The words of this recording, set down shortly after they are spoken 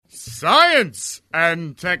Science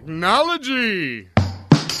and technology.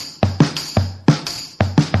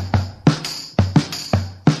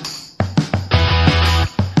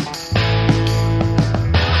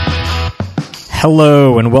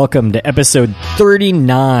 Hello and welcome to episode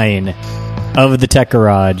 39 of the Tech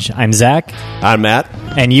Garage. I'm Zach. I'm Matt.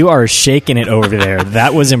 And you are shaking it over there.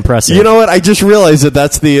 That was impressive. You know what? I just realized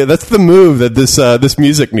that's the move that this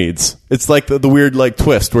music needs. It's like the weird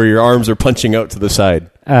twist where your arms are punching out to the side.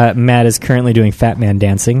 Matt is currently doing Fat Man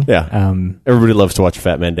dancing. Yeah. Everybody loves to watch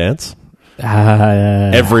Fat Man dance.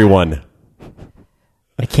 Everyone.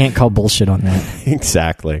 I can't call bullshit on that.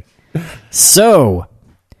 Exactly. So,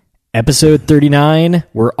 episode 39,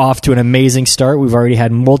 we're off to an amazing start. We've already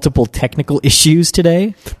had multiple technical issues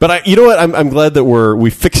today. But you know what? I'm glad that we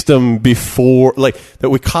fixed them before, that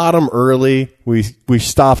we caught them early. We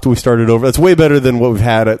stopped, we started over. That's way better than what we've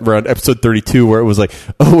had at around episode 32, where it was like,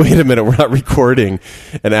 oh, wait a minute, we're not recording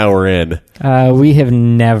an hour in. We have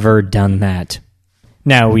never done that.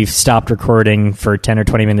 Now, we've stopped recording for 10 or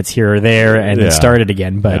 20 minutes here or there and then started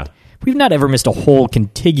again, but we've not ever missed a whole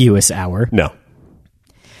contiguous hour. No.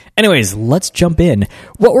 Anyways, let's jump in.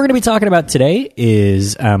 What we're going to be talking about today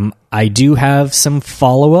is I do have some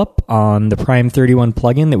follow-up on the Prime 31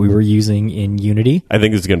 plugin that we were using in Unity. I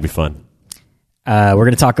think this is going to be fun. We're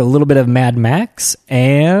going to talk a little bit of Mad Max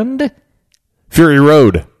and Fury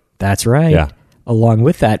Road. That's right. Yeah. Along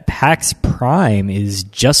with that, PAX Prime is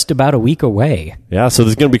just about a week away. Yeah, so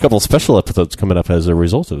there's going to be a couple of special episodes coming up as a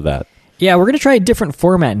result of that. Yeah, we're going to try a different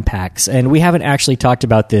format in PAX, and we haven't actually talked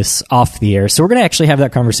about this off the air, so we're going to actually have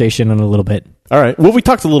that conversation in a little bit. All right. Well, we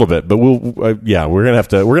talked a little bit, but we're going to have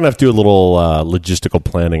to do a little logistical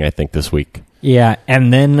planning, I think, this week. Yeah,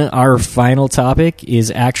 and then our final topic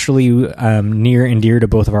is actually near and dear to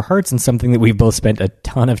both of our hearts and something that we've both spent a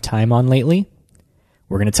ton of time on lately.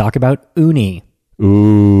 We're going to talk about Uni.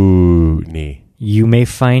 Uni. You may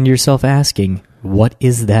find yourself asking, what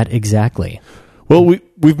is that exactly? Well,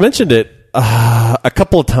 we've mentioned it a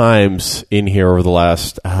couple of times in here over the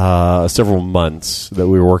last several months that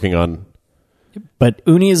we were working on. But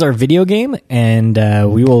Uni is our video game, and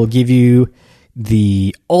we will give you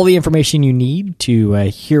all the information you need to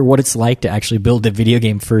hear what it's like to actually build a video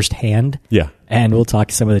game firsthand. Yeah. And we'll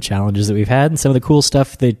talk some of the challenges that we've had and some of the cool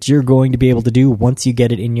stuff that you're going to be able to do once you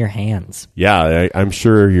get it in your hands. Yeah, I'm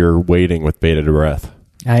sure you're waiting with bated breath.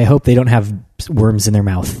 I hope they don't have worms in their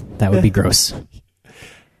mouth. That would be gross.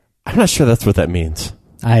 I'm not sure that's what that means.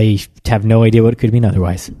 I have no idea what it could mean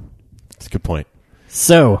otherwise. That's a good point.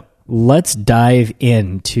 So, let's dive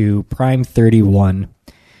into Prime 31.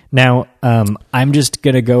 Now, I'm just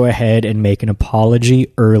going to go ahead and make an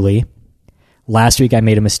apology early. Last week, I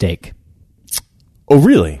made a mistake. Oh,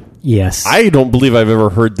 really? Yes. I don't believe I've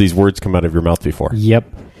ever heard these words come out of your mouth before. Yep.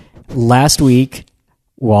 Last week,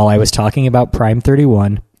 while I was talking about Prime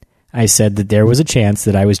 31, I said that there was a chance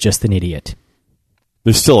that I was just an idiot.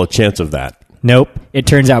 There's still a chance of that. Nope. It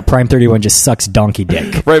turns out Prime 31 just sucks donkey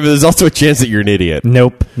dick. Right, but there's also a chance that you're an idiot.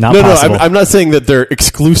 Nope. Not possible. No, I'm not saying that they're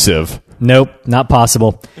exclusive. Nope. Not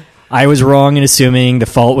possible. I was wrong in assuming the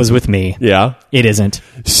fault was with me. Yeah. It isn't.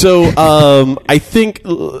 So, I think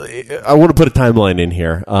I want to put a timeline in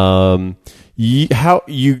here.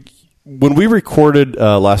 When we recorded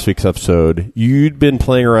last week's episode, you'd been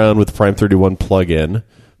playing around with the Prime 31 plugin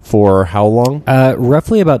for how long?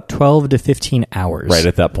 Roughly about 12 to 15 hours. Right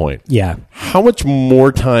at that point. Yeah. How much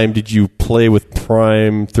more time did you play with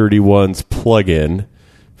Prime 31's plugin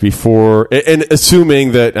before, and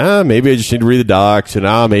assuming that maybe I just need to read the docs,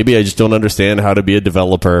 and maybe I just don't understand how to be a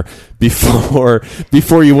developer, before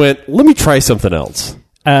you went, let me try something else?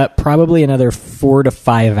 Probably another 4 to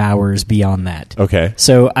 5 hours beyond that. Okay.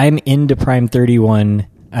 So I'm into Prime 31,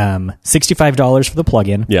 $65 for the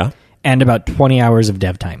plugin. Yeah. And about 20 hours of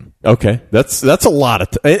dev time. Okay. That's a lot of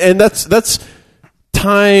and that's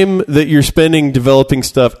time that you're spending developing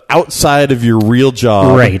stuff outside of your real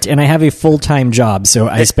job. Right. And I have a full-time job, so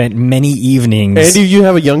I spent many evenings. And you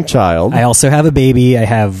have a young child. I also have a baby. I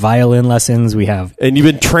have violin lessons. And you've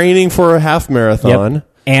been training for a half marathon. Yep.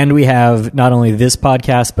 And we have not only this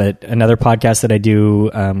podcast, but another podcast that I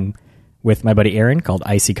do with my buddy Aaron called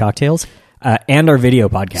Icy Cocktails. And our video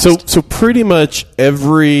podcast. So pretty much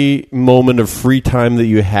every moment of free time that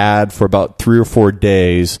you had for about 3 or 4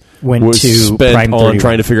 days was spent on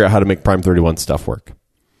trying to figure out how to make Prime 31 stuff work.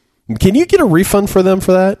 Can you get a refund for them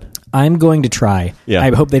for that? I'm going to try. Yeah.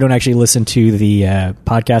 I hope they don't actually listen to the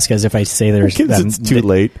podcast, because if I say there's... It's too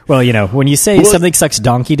late. Well, when you say something sucks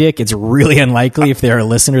donkey dick, it's really unlikely if they're a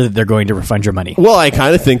listener that they're going to refund your money. Well, I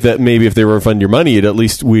kind of think that maybe if they refund your money,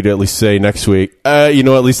 we'd at least say next week, at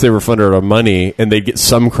least they refunded our money and they'd get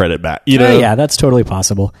some credit back. Yeah, that's totally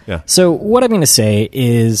possible. Yeah. So what I'm going to say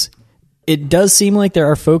is it does seem like there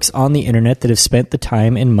are folks on the internet that have spent the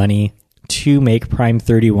time and money to make Prime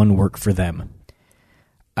 31 work for them.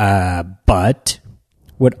 But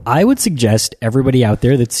what I would suggest everybody out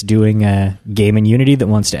there that's doing a game in Unity that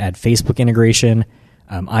wants to add Facebook integration,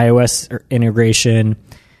 iOS integration,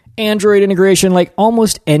 Android integration, like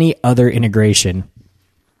almost any other integration,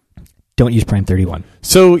 don't use Prime 31.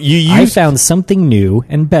 So I found something new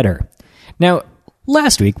and better. Now,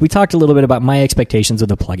 last week we talked a little bit about my expectations of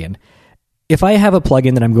the plugin. If I have a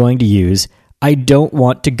plugin that I'm going to use, I don't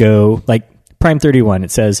want to go like Prime 31.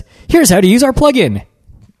 It says, here's how to use our plugin.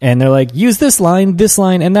 And they're like, use this line,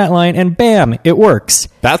 and that line, and bam, it works.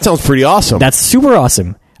 That sounds pretty awesome. That's super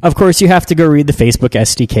awesome. Of course, you have to go read the Facebook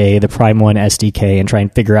SDK, the Prime 1 SDK, and try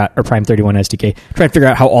and figure out, or Prime 31 SDK, try and figure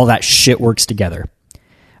out how all that shit works together.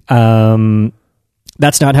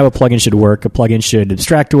 That's not how a plugin should work. A plugin should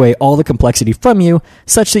abstract away all the complexity from you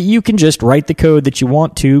such that you can just write the code that you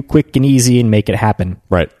want to, quick and easy, and make it happen.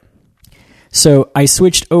 Right. So I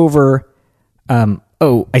switched over...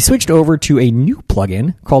 I switched over to a new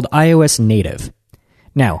plugin called iOS Native.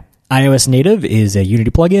 Now, iOS Native is a Unity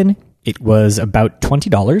plugin. It was about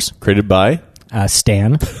 $20. Created by?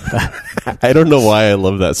 Stan. I don't know why I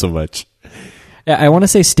love that so much. I want to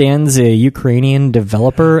say Stan's a Ukrainian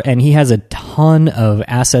developer, and he has a ton of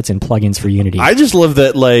assets and plugins for Unity. I just love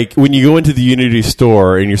that, like, when you go into the Unity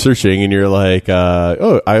store and you're searching and you're like,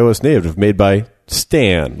 iOS Native made by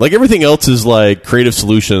Stan. Like, everything else is like Creative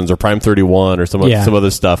Solutions or Prime 31 or some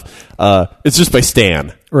other stuff. It's just by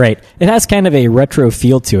Stan. Right. It has kind of a retro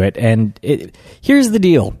feel to it, and here's the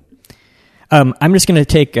deal. I'm just going to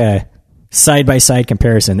take a side-by-side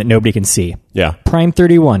comparison that nobody can see. Yeah. Prime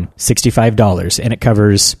 31, $65, and it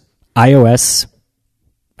covers iOS,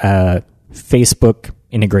 Facebook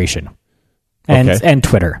integration, and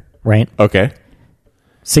Twitter, right? Okay.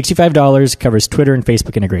 $65 covers Twitter and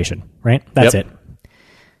Facebook integration, right? That's it.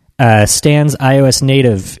 Stan's iOS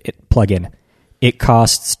Native plugin, it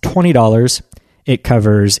costs $20. It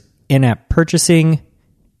covers in-app purchasing,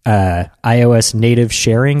 iOS native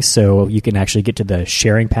sharing, so you can actually get to the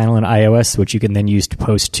sharing panel in iOS, which you can then use to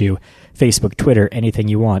post to Facebook, Twitter, anything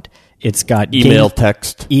you want. It's got email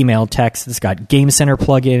text. It's got Game Center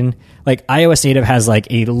plugin. Like, iOS native has like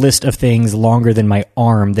a list of things longer than my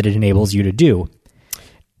arm that it enables you to do.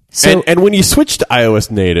 So, and when you switched to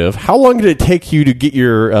iOS Native, how long did it take you to get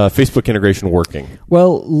your Facebook integration working?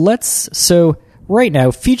 Well, so right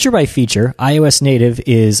now, feature by feature, iOS Native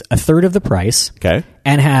is a third of the price. Okay.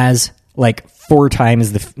 And has like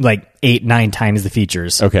 8-9 times the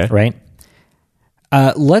features. Okay. Right?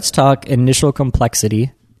 Let's talk initial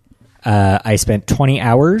complexity. I spent 20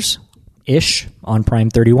 hours-ish on Prime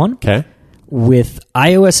 31. Okay. With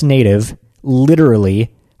iOS Native,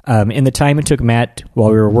 literally... in the time it took Matt, while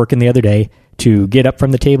we were working the other day, to get up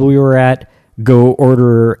from the table we were at, go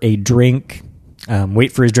order a drink,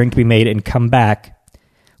 wait for his drink to be made, and come back,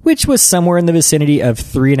 which was somewhere in the vicinity of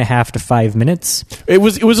 3.5 to 5 minutes. It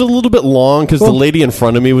was a little bit long because the lady in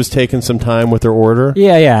front of me was taking some time with her order.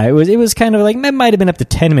 Yeah. It was kind of like, it might have been up to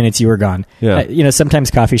 10 minutes you were gone. Yeah.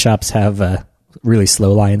 Sometimes coffee shops have really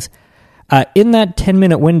slow lines. In that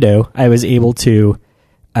 10-minute window, I was able to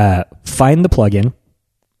find the plugin,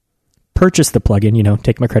 purchase the plugin,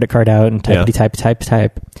 take my credit card out and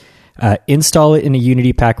type, install it in a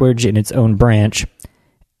Unity package in its own branch,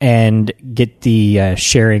 and get the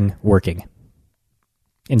sharing working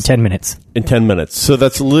in 10 minutes. In 10 minutes. So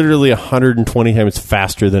that's literally 120 times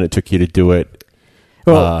faster than it took you to do it.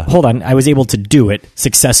 Well, hold on. I was able to do it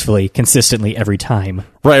successfully, consistently every time.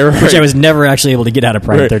 Right. Which I was never actually able to get out of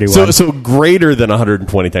Prime 31. So greater than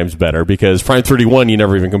 120 times better, because Prime 31 you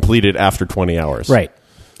never even completed after 20 hours. Right.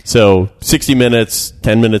 So 60 minutes,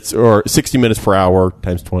 10 minutes, or 60 minutes per hour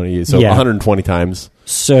times 20. So 120 times.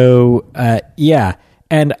 So,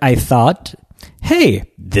 And I thought,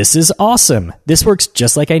 hey, this is awesome. This works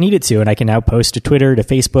just like I need it to. And I can now post to Twitter, to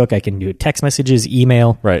Facebook. I can do text messages,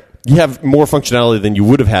 email. Right. You have more functionality than you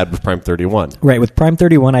would have had with Prime 31. Right. With Prime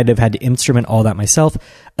 31, I'd have had to instrument all that myself.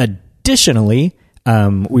 Additionally,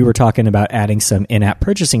 we were talking about adding some in-app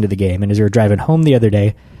purchasing to the game. And as we were driving home the other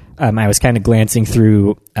day, I was kind of glancing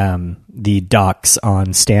through the docs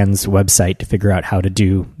on Stan's website to figure out how to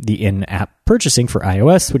do the in-app purchasing for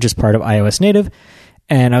iOS, which is part of iOS Native.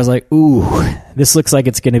 And I was like, ooh, this looks like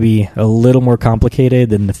it's going to be a little more complicated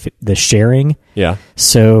than the sharing. Yeah.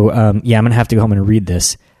 So, I'm going to have to go home and read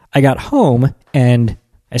this. I got home and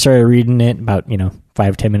I started reading it about,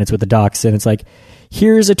 5-10 minutes with the docs. And it's like,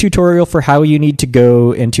 here's a tutorial for how you need to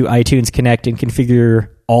go into iTunes Connect and configure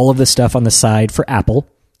all of the stuff on the side for Apple.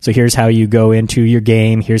 So here's how you go into your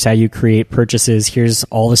game. Here's how you create purchases. Here's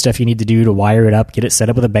all the stuff you need to do to wire it up, get it set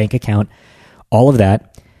up with a bank account, all of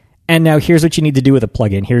that. And now here's what you need to do with a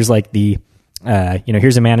plugin. Here's like the,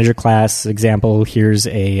 here's a manager class example. Here's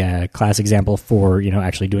a class example for,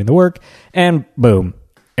 actually doing the work. And boom,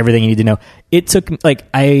 everything you need to know. It took,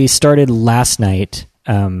 I started last night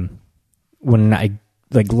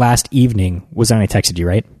last evening was when I texted you,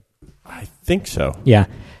 right? I think so. Yeah.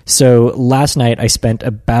 So last night I spent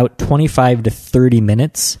about 25 to 30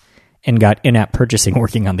 minutes and got in-app purchasing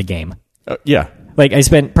working on the game. Yeah. I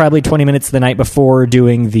spent probably 20 minutes the night before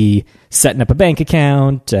doing the setting up a bank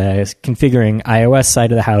account, configuring iOS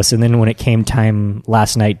side of the house, and then when it came time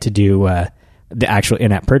last night to do the actual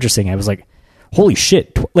in-app purchasing, I was like, holy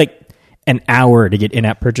shit, an hour to get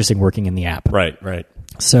in-app purchasing working in the app. Right.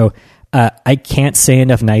 So I can't say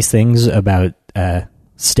enough nice things about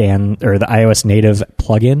Stan or the iOS native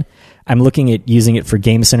plugin. I'm looking at using it for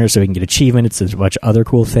Game Center so we can get achievements and a bunch of other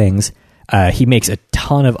cool things. He makes a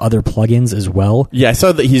ton of other plugins as well. Yeah, I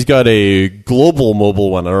saw that he's got a global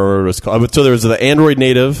mobile one. I don't remember what it's called. So there's the Android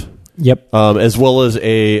native. Yep. As well as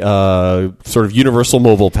a sort of universal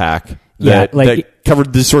mobile pack that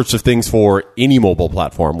covered these sorts of things for any mobile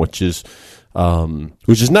platform, which is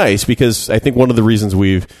nice because I think one of the reasons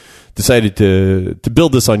we've decided to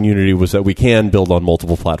build this on Unity was that we can build on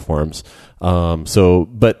multiple platforms.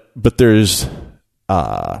 But there's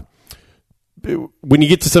when you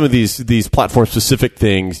get to some of these platform specific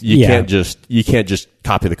things, you can't just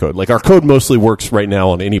copy the code. Like our code mostly works right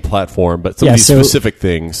now on any platform, but some of these specific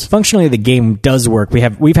things. Functionally, the game does work.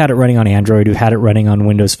 We've had it running on Android, we've had it running on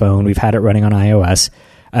Windows Phone, we've had it running on iOS.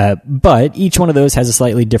 But each one of those has a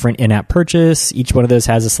slightly different in-app purchase. Each one of those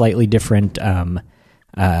has a slightly different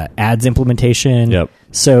ads implementation. Yep.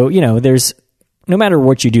 So there's no matter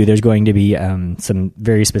what you do, there's going to be some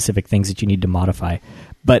very specific things that you need to modify.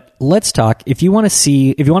 But let's talk. If you want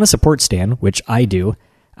to support Stan, which I do.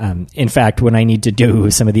 In fact, when I need to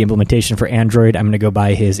do some of the implementation for Android, I'm going to go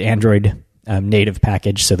buy his Android native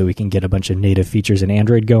package so that we can get a bunch of native features in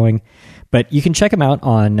Android going. But you can check him out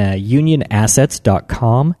on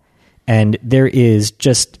unionassets.com, and there is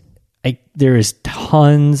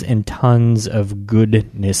tons and tons of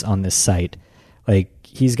goodness on this site.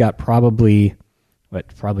 He's got probably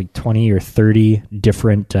 20 or 30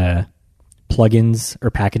 different plugins or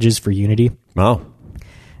packages for Unity. Wow.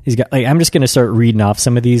 He's got I'm just going to start reading off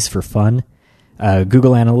some of these for fun.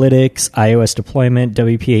 Google Analytics, iOS deployment,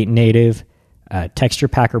 WP8 native, Texture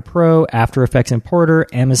Packer Pro, After Effects Importer,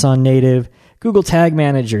 Amazon native, Google Tag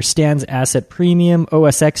Manager, Stan's Asset Premium,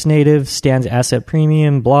 OS X native, Stan's Asset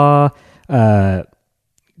Premium, blah,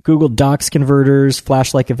 Google Docs converters,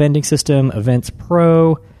 Flash-like eventing system, Events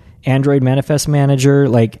Pro, Android Manifest Manager,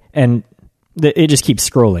 and it just keeps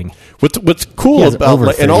scrolling. What's cool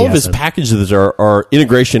about and all of his packages are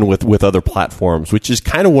integration with other platforms, which is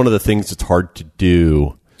kind of one of the things that's hard to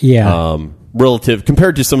do. Yeah. Relative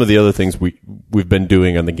compared to some of the other things we've been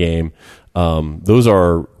doing on the game, those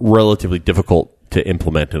are relatively difficult to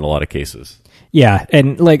implement in a lot of cases. Yeah,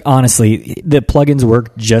 and honestly, the plugins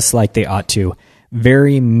work just like they ought to.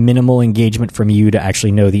 Very minimal engagement from you to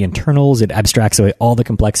actually know the internals. It abstracts away all the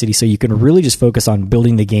complexity, so you can really just focus on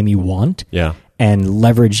building the game you want. Yeah. And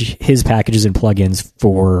leverage his packages and plugins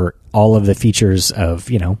for all of the features of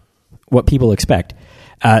what people expect.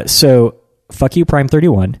 So fuck you, Prime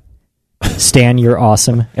 31. Stan, you're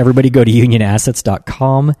awesome. Everybody go to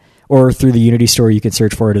unionassets.com or through the Unity store. You can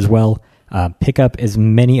search for it as well. Pick up as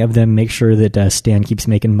many of them. Make sure that Stan keeps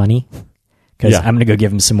making money. Because I'm going to go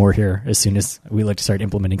give him some more here as soon as we look to start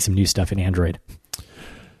implementing some new stuff in Android.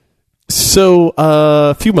 So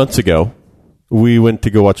a few months ago, we went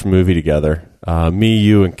to go watch a movie together. Me,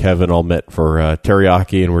 you, and Kevin all met for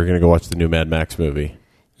teriyaki, and we were going to go watch the new Mad Max movie.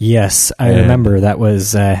 Yes, I remember. That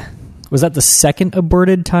was that the second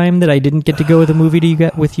aborted time that I didn't get to go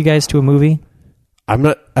with you guys to a movie? I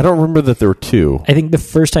don't remember that there were two. I think the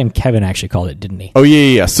first time Kevin actually called it, didn't he? Oh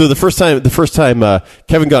yeah. So the first time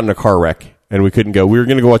Kevin got in a car wreck and we couldn't go. We were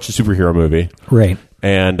going to go watch a superhero movie, right?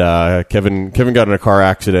 And Kevin got in a car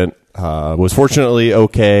accident. Was fortunately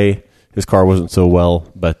okay. His car wasn't so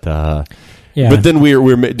well, but But then we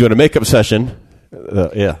were doing a makeup session.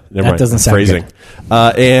 Never mind. Doesn't sound phrasing.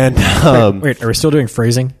 Good. Wait, are we still doing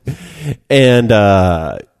phrasing? And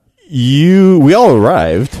we all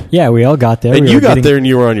arrived. Yeah, we all got there. And We you were got getting- there and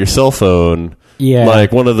you were on your cell phone. Yeah.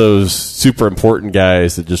 Like one of those super important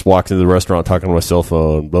guys that just walked into the restaurant talking on my cell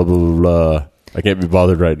phone, blah, blah, blah, blah. I can't be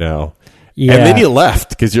bothered right now. Yeah. And then you left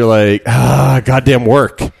because you're like, goddamn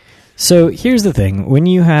work. So here's the thing. When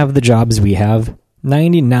you have the jobs we have,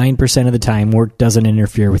 99% of the time, work doesn't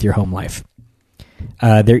interfere with your home life.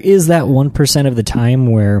 There is that 1% of the time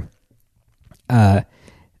where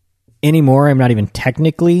anymore, I'm not even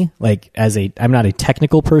technically, I'm not a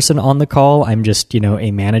technical person on the call. I'm just,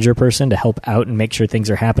 a manager person to help out and make sure things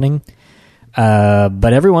are happening.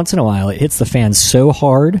 But every once in a while, it hits the fan so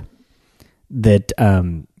hard that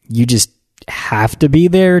you just have to be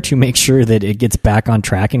there to make sure that it gets back on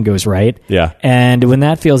track and goes right. Yeah. And when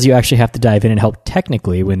that fails, you actually have to dive in and help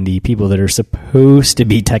technically when the people that are supposed to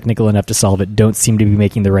be technical enough to solve it don't seem to be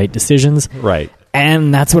making the right decisions. Right.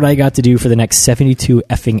 And that's what I got to do for the next 72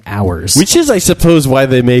 effing hours. Which is, I suppose, why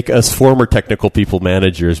they make us former technical people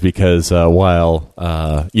managers, because so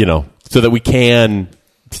that we can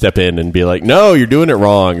step in and be like, no, you're doing it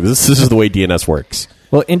wrong. This is the way DNS works.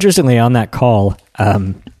 Well, interestingly, on that call,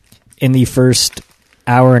 in the first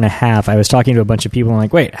hour and a half, I was talking to a bunch of people. And I'm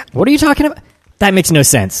like, wait, what are you talking about? That makes no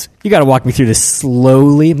sense. You got to walk me through this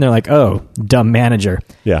slowly. And they're like, oh, dumb manager.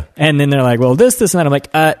 Yeah. And then they're like, well, this, and that. I'm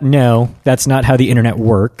like, no, that's not how the internet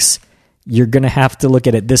works. You're going to have to look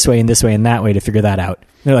at it this way and that way to figure that out. And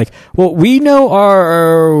they're like, well, we know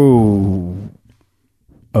our...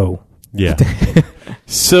 Oh. Yeah.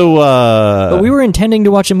 So... but we were intending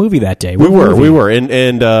to watch a movie that day. We were. And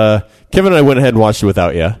Kevin and I went ahead and watched it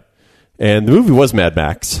without you. And the movie was Mad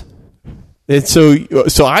Max. And so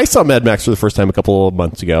I saw Mad Max for the first time a couple of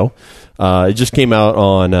months ago. It just came out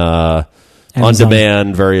on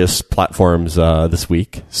demand, various platforms this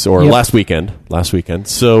week, last weekend.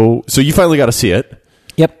 So you finally got to see it.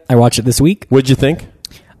 Yep, I watched it this week. What'd you think?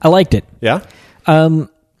 I liked it. Yeah.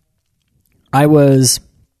 I was,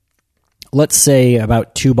 let's say,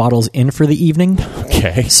 about 2 bottles in for the evening.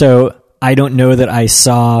 Okay. So I don't know that I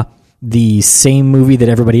saw the same movie that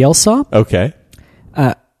everybody else saw. Okay.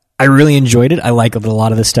 I really enjoyed it. I liked a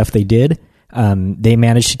lot of the stuff they did. They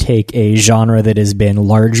managed to take a genre that has been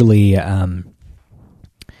largely crappy.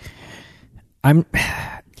 Right?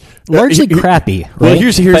 Well,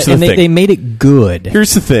 here's the thing. They made it good.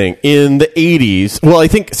 Here's the thing. In the 80s, well, I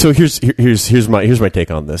think so. Here's my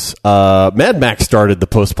take on this. Mad Max started the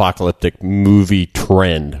post-apocalyptic movie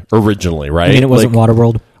trend originally, right? I mean, it wasn't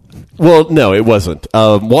Waterworld. Well, no, it wasn't.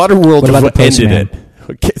 Waterworld was what ended it.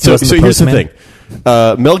 Okay, so here's the thing.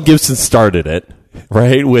 Mel Gibson started it,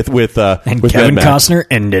 right? With and with Kevin Mad Max. Costner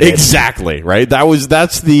ended it. Exactly, right? That was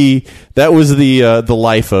the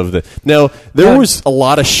life of the. Now there was a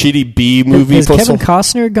lot of shitty B movies. Has Kevin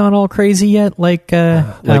Costner gone all crazy yet? Like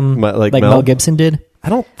Mel Gibson did? I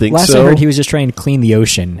don't think Last so. I heard, he was just trying to clean the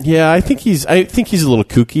ocean. Yeah, I think he's a little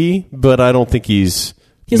kooky, but I don't think he's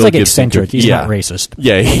Mel like Gibson eccentric. He's not racist.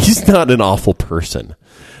 Yeah, he's not an awful person.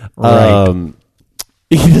 Right.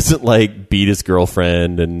 He doesn't beat his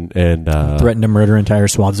girlfriend and threaten to murder entire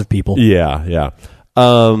swaths of people. Yeah.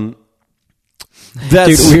 Dude,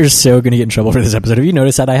 we're so going to get in trouble for this episode. Have you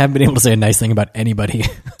noticed that I haven't been able to say a nice thing about anybody?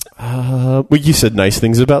 Well, you said nice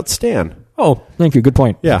things about Stan. Oh, thank you. Good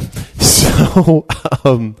point. Yeah. So,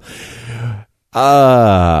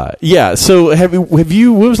 yeah. So have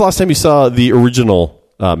you? When was the last time you saw the original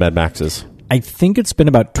Mad Maxes? I think it's been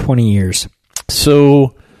about 20 years.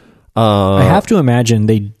 So, I have to imagine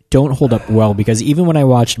they don't hold up well, because even when I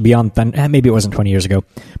watched Beyond Thunder, maybe it wasn't 20 years ago,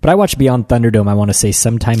 but I watched Beyond Thunderdome, I want to say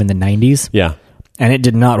sometime in the 90s. Yeah. And it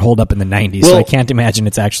did not hold up in the 90s, so I can't imagine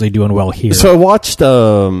it's actually doing well here. So I watched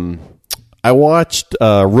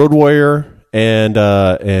Road Warrior and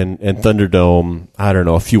Thunderdome, I don't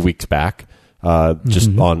know, a few weeks back,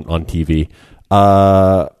 just on TV.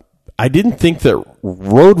 I didn't think that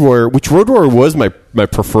Road Warrior was my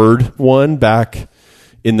preferred one back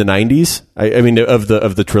in the 90s. I mean, of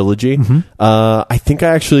the trilogy. I think I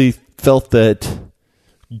actually felt that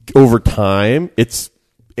over time it's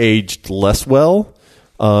aged less well,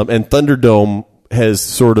 and Thunderdome has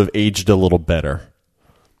sort of aged a little better.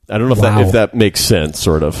 I don't know if that makes sense,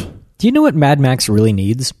 sort of. Do you know what Mad Max really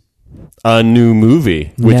needs? A new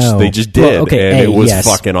movie, which they just did, and it was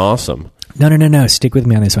fucking awesome. No. Stick with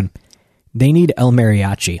me on this one. They need El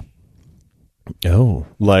Mariachi. Oh,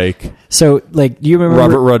 do you remember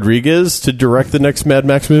Robert Rodriguez to direct the next Mad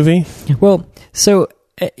Max movie? Well, so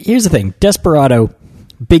here's the thing: Desperado,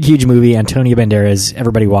 big huge movie. Antonio Banderas,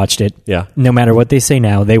 everybody watched it. Yeah. No matter what they say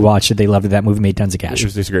now, they watched it. They loved it. That movie made tons of cash. It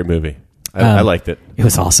was a great movie. I liked it. It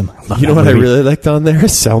was awesome. You know what I really liked on there?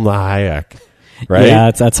 Selma Hayek. Right?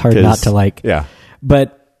 Yeah, that's hard not to like. Yeah.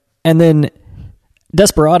 But And then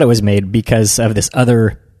Desperado was made because of this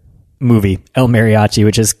other movie, El Mariachi,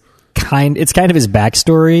 which is it's kind of his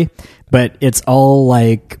backstory, but it's all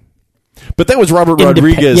like... But that was Robert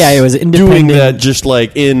Rodriguez yeah, it was doing that just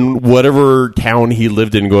like in whatever town he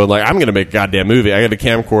lived in, going like, I'm going to make a goddamn movie. I got a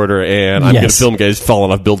camcorder and I'm going to film guys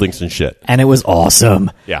falling off buildings and shit. And it was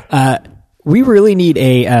awesome. Yeah. We really need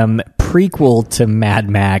a prequel to Mad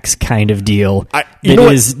Max kind of deal that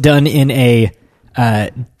is done in a...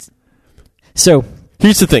 so...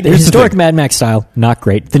 Here's the thing. The historic Mad Max style, not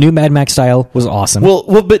great. The new Mad Max style was awesome. Well,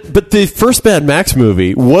 but the first Mad Max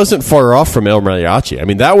movie wasn't far off from El Mariachi. I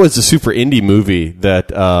mean, that was a super indie movie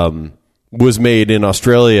that was made in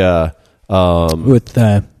Australia with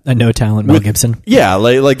a no talent Mel Gibson. Yeah,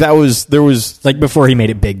 like there was like before he made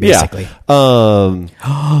it big, basically. Yeah.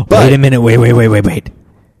 Wait a minute. Wait.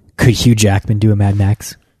 Could Hugh Jackman do a Mad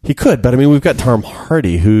Max? He could, but I mean, we've got Tom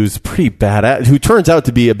Hardy, who's pretty badass, who turns out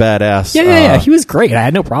to be a badass. Yeah. He was great. I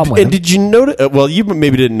had no problem with him. And did you notice? Well, you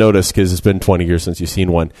maybe didn't notice because it's been 20 years since you've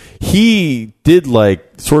seen one. He did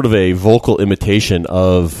like sort of a vocal imitation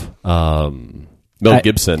of Mel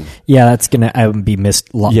Gibson. Yeah, that's gonna be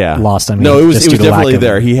lost on me. No, it was definitely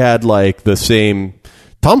there. He had like the same.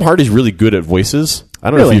 Tom Hardy's really good at voices. I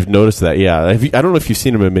don't know if you've noticed that. Yeah, I don't know if you've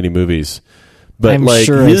seen him in many movies. But I'm like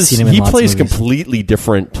sure I've seen him in he lots plays of movies. completely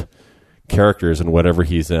different characters in whatever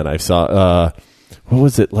he's in. I saw what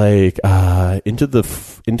was it like Into the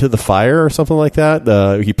Fire or something like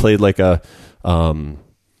that. He played like a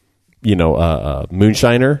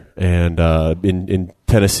moonshiner and in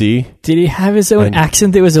Tennessee. Did he have his own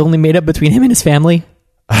accent that was only made up between him and his family?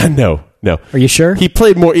 No. Are you sure? He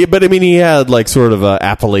played more, but I mean, he had like sort of a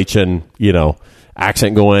Appalachian,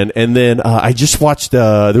 accent going. And then I just watched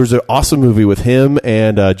there was an awesome movie with him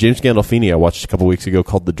and James Gandolfini I watched a couple weeks ago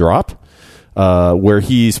called The Drop, where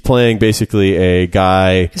he's playing basically a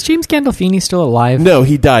guy. Is James Gandolfini still alive? No,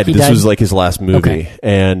 he died. This was like his last movie. Okay.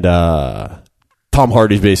 And Tom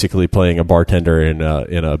Hardy's basically playing a bartender in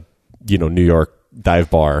a New York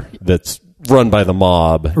dive bar that's run by the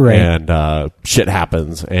mob, right. And shit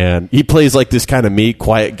happens, and he plays like this kind of meek,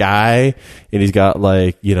 quiet guy, and he's got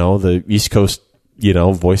like the East Coast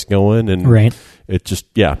voice going, and right. It just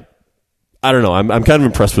I don't know. I'm kind of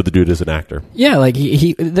impressed with the dude as an actor. Yeah, like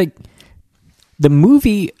he like the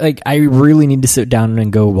movie. Like I really need to sit down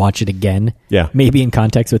and go watch it again. Yeah, maybe in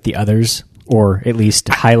context with the others, or at least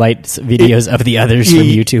highlight videos of the others from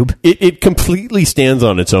YouTube. It completely stands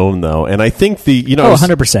on its own, though, and I think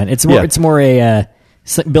 100%. It's more a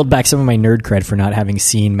build back some of my nerd cred for not having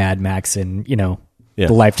seen Mad Max in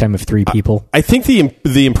the lifetime of three people. I think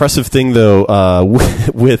the impressive thing, though,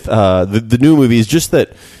 with the new movie is just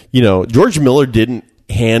that George Miller didn't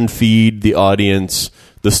hand feed the audience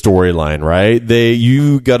the storyline, right?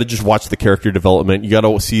 You got to just watch the character development. You got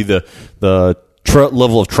to see the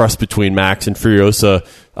level of trust between Max and Furiosa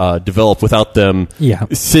develop without them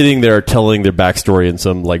sitting there telling their backstory in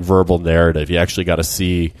some like verbal narrative. You actually got to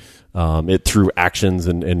see it through actions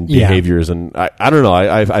and behaviors. And I don't know.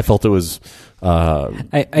 I felt it was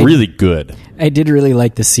really good. I did really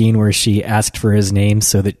like the scene where she asked for his name,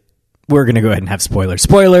 so that we're going to go ahead and have spoilers.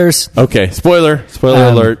 Spoilers. Okay. Spoiler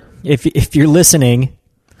alert. If you're listening,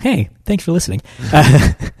 hey, thanks for listening.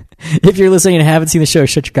 If you're listening and haven't seen the show,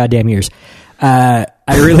 shut your goddamn ears. I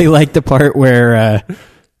really like the part where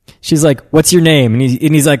she's like, "What's your name?" And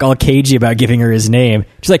he's like all cagey about giving her his name.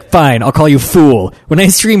 She's like, "Fine, I'll call you Fool. When I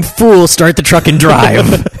scream Fool, start the truck and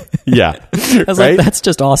drive." Yeah. I was like, that's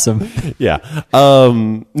just awesome. Yeah.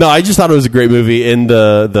 No, I just thought it was a great movie. And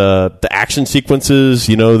the action sequences,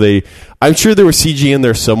 I'm sure there was CG in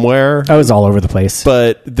there somewhere. I was all over the place.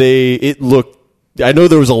 But it looked, I know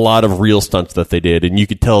there was a lot of real stunts that they did, and you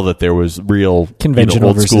could tell that there was real conventional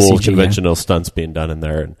old school CG, conventional stunts being done in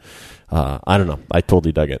there. And I don't know. I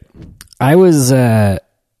totally dug it. I was, so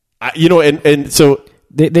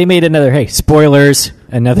they made another, spoilers,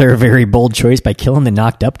 another very bold choice by killing the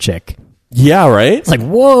knocked up chick. Yeah, right? It's like,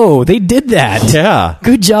 whoa, they did that. Yeah.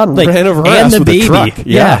 Good job. Like, ran over her and ass the with baby. a truck.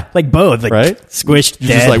 Yeah. Like both. Like, right? Squished dead.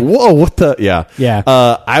 Just like, whoa, what the? Yeah. Yeah.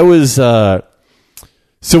 I was, so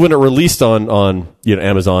when it released on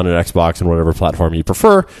Amazon and Xbox and whatever platform you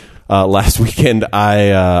prefer, last weekend,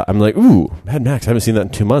 I'm like, ooh, Mad Max, I haven't seen that in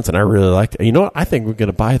 2 months, and I really liked it. You know what? I think we're going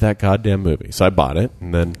to buy that goddamn movie. So I bought it,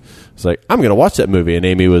 and then I was like, I'm going to watch that movie. And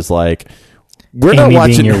Amy was like, we're not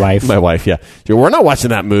watching... being your wife. My wife, yeah. We're not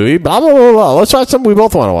watching that movie. Blah, blah, blah, blah. Let's watch something we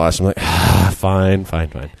both want to watch. I'm like,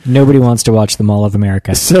 fine. Nobody wants to watch The Mall of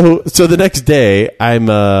America. So the next day,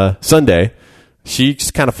 Sunday, she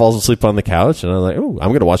just kind of falls asleep on the couch, and I'm like, oh,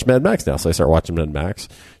 I'm going to watch Mad Max now. So I start watching Mad Max.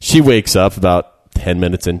 She wakes up about 10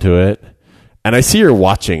 minutes into it, And I see her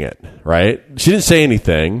watching it, right? She didn't say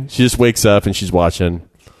anything. She just wakes up and she's watching.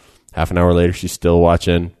 Half an hour later, she's still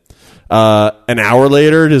watching. An hour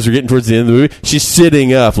later, as we're getting towards the end of the movie, she's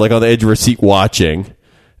sitting up, like on the edge of her seat watching.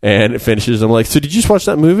 And it finishes. I'm like, so did you just watch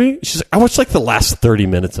that movie? She's like, I watched like the last 30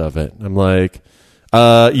 minutes of it. I'm like,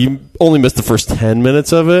 you only missed the first 10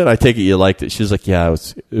 minutes of it. I take it you liked it. She's like, yeah, it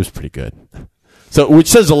was pretty good. So, which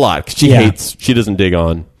says a lot, because she doesn't dig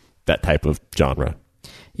on that type of genre.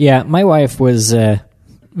 Yeah, my wife was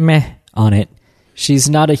meh on it. She's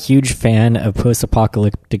not a huge fan of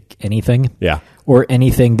post-apocalyptic anything. Yeah. Or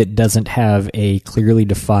anything that doesn't have a clearly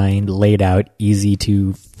defined, laid out, easy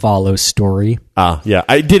to follow story. Yeah.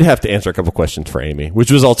 I did have to answer a couple questions for Amy,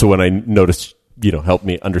 which was also when I noticed, helped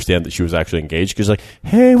me understand that she was actually engaged. Because like,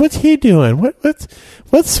 hey, what's he doing?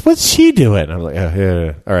 What's she doing? I'm like,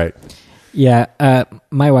 yeah. All right. Yeah,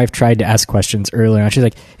 my wife tried to ask questions earlier, and she's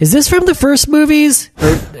like, is this from the first movies?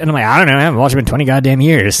 And I'm like, I don't know, I haven't watched them in 20 goddamn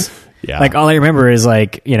years. Yeah. Like, all I remember is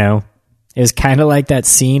like, it was kind of like that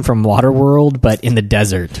scene from Waterworld, but in the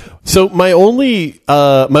desert. So my only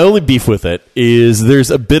beef with it is there's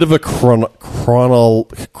a bit of a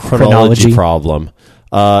chronology problem.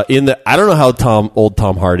 I don't know how old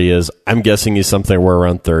Tom Hardy is. I'm guessing he's something where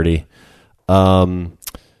around 30.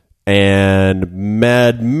 And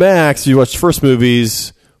Mad Max, if you watch the first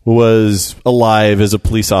movies, was alive as a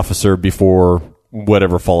police officer before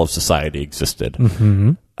whatever fall of society existed.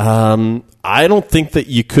 Mm-hmm. I don't think that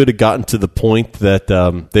you could have gotten to the point that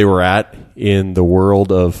they were at in the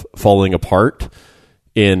world of falling apart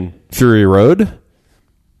in Fury Road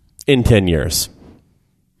in 10 years.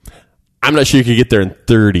 I'm not sure you could get there in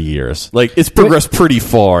 30 years. Like, it's progressed pretty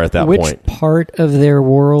far at that point. Which part of their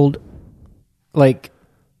world, like...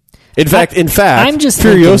 In fact, I'm just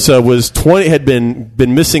Furiosa had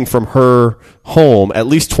been missing from her home at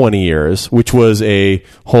least 20 years, which was a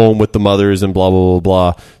home with the mothers and blah blah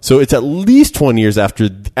blah blah. So it's at least 20 years after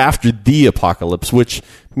the apocalypse, which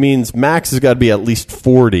means Max has got to be at least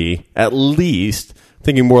 40, at least.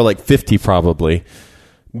 Thinking more like 50 probably.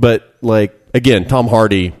 But like again, Tom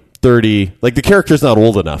Hardy 30, like the character's not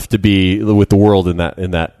old enough to be with the world in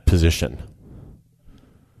that position.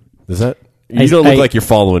 Does that? You don't look like you're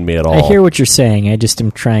following me at all. I hear what you're saying. I just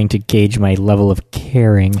am trying to gauge my level of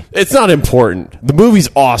caring. It's not important. The movie's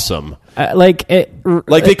awesome. They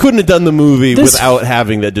couldn't have done the movie without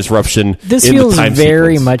having that disruption. This in feels the time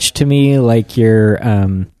very sequence. much to me like your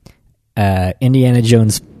Indiana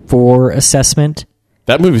Jones 4 assessment.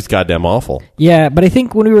 That movie's goddamn awful. Yeah, but I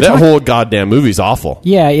think when we were that whole goddamn movie's awful.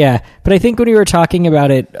 Yeah. But I think when we were talking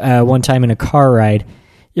about it one time in a car ride.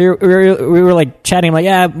 We were like chatting. I'm like,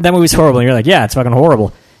 yeah, that movie's horrible. And you're like, yeah, it's fucking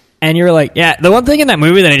horrible. And you're like, yeah, the one thing in that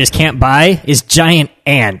movie that I just can't buy is giant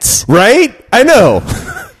ants. Right? I know.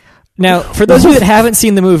 Now, for those of you that haven't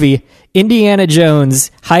seen the movie, Indiana Jones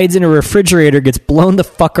hides in a refrigerator, gets blown the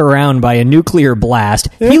fuck around by a nuclear blast.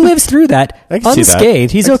 Yeah, he lives through that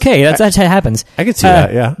unscathed. He's okay. That's how it happens. I can see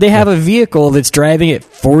that, yeah. They have a vehicle that's driving at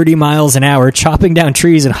 40 miles an hour, chopping down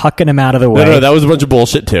trees and hucking them out of the way. No, that was a bunch of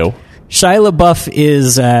bullshit, too. Shia LaBeouf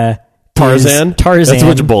is Tarzan. That's a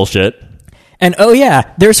bunch of bullshit. And oh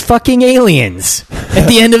yeah, there's fucking aliens at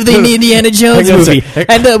the end of the Indiana Jones movie.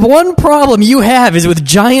 And the one problem you have is with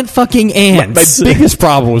giant fucking ants. My biggest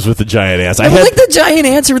problem was with the giant ants. Like the giant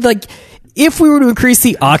ants are like, if we were to increase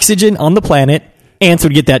the oxygen on the planet, ants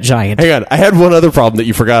would get that giant. Hang on, I had one other problem that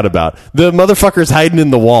you forgot about. The motherfuckers hiding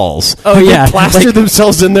in the walls. Oh yeah, they plaster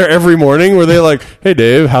themselves in there every morning. Where they like, hey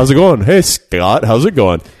Dave, how's it going? Hey Scott, how's it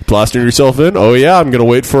going? Plastering yourself in? Oh yeah, I'm gonna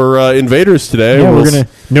wait for invaders today. Yeah,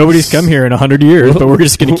 nobody's come here in 100 years, but we're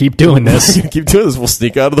just gonna keep doing this. We'll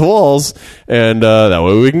sneak out of the walls, and that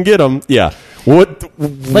way we can get them. Yeah. What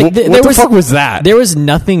the fuck was that? There was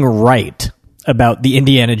nothing right about the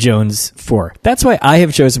Indiana Jones 4. That's why I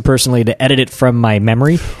have chosen personally to edit it from my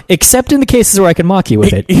memory, except in the cases where I can mock you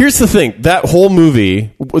with it. Here's the thing. That whole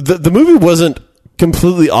movie, the movie wasn't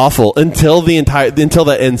completely awful until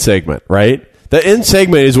that end segment, right? The end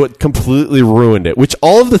segment is what completely ruined it, which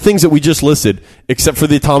all of the things that we just listed, except for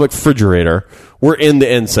the atomic refrigerator, were in the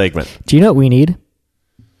end segment. Do you know what we need?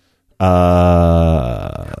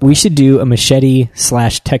 We should do a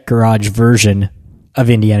Machete/Tech Garage version of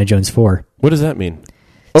Indiana Jones 4. What does that mean?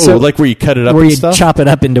 Oh, so, like where you cut it up where and you stuff? Chop it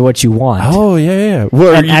up into what you want. Oh, yeah.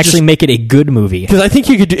 And actually make it a good movie. Because I think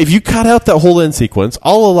you could, if you cut out that whole end sequence,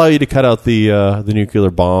 I'll allow you to cut out the nuclear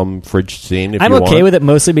bomb fridge scene if I'm you want. I'm okay with it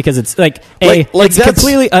mostly because it's it's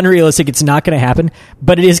completely unrealistic. It's not going to happen.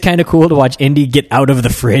 But it is kind of cool to watch Indy get out of the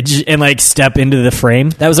fridge and step into the frame.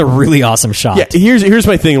 That was a really awesome shot. Yeah, here's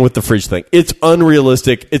my thing with the fridge thing. It's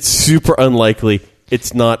unrealistic. It's super unlikely.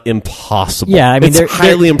 It's not impossible. Yeah, I mean, it's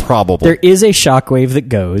highly improbable. There is a shockwave that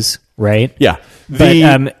goes, right? Yeah.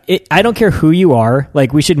 But I don't care who you are.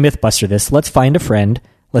 Like, we should Mythbuster this. Let's find a friend.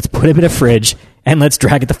 Let's put him in a fridge, and let's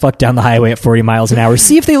drag it the fuck down the highway at 40 miles an hour.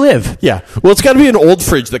 See if they live. Yeah. Well, it's got to be an old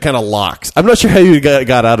fridge that kind of locks. I'm not sure how you got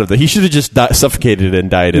out of that. He should have just suffocated and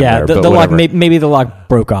died in there. The lock, maybe the lock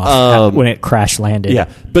broke off when it crash landed. Yeah.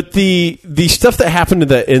 But the stuff that happened in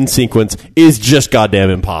the end sequence is just goddamn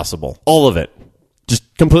impossible. All of it.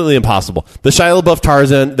 Just completely impossible. The Shia LaBeouf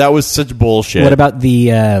Tarzan, that was such bullshit. What about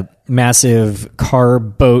the massive car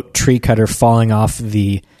boat tree cutter falling off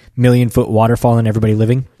the 1,000,000-foot waterfall and everybody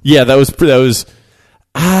living? Yeah, that was.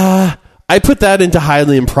 I put that into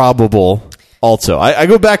highly improbable. Also, I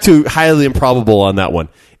go back to highly improbable on that one.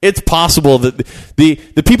 It's possible that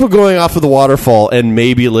the people going off of the waterfall and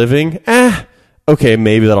maybe living. Okay,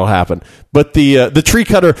 maybe that'll happen. But the tree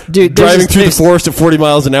cutter driving through the forest at 40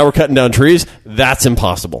 miles an hour, cutting down trees, that's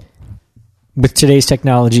impossible. With today's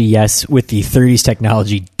technology, yes. With the 30s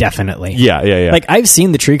technology, definitely. Yeah. Like, I've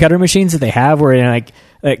seen the tree cutter machines that they have where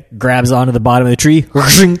it grabs onto the bottom of the tree.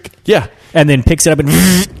 Yeah. And then picks it up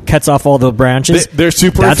and cuts off all the branches. They're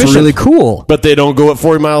super That's efficient. really cool. But they don't go at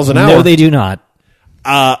 40 miles an hour. No, they do not.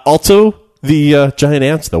 Also, the giant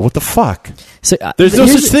ants, though. What the fuck? So, There's no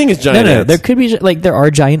such thing as giant ants. There could be, there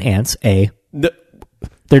are giant ants,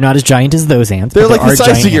 They're not as giant as those ants. They're but like the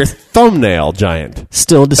size of your thumbnail giant.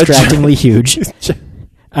 Still distractingly huge.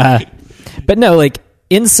 But no,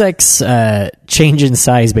 insects change in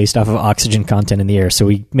size based off of oxygen content in the air, so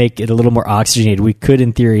we make it a little more oxygenated. We could,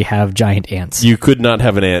 in theory, have giant ants. You could not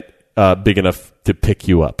have an ant big enough to pick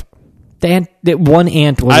you up. One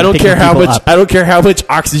ant was. I don't care how much. Up. I don't care how much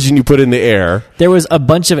oxygen you put in the air. There was a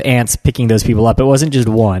bunch of ants picking those people up. It wasn't just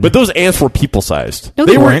one. But those ants were people sized. No,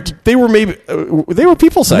 they weren't. They were maybe. They were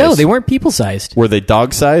people sized. No, they weren't people sized. Were they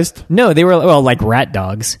dog sized? No, they were like rat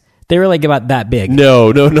dogs. They were about that big.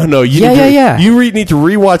 No. You yeah. You need to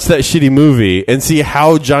rewatch that shitty movie and see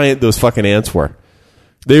how giant those fucking ants were.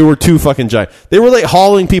 They were too fucking giant. They were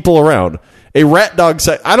hauling people around. A rat dog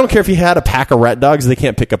size. I don't care if you had a pack of rat dogs; they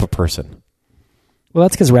can't pick up a person. Well,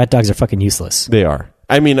 that's because rat dogs are fucking useless. They are.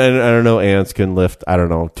 I mean, I don't know. Ants can lift,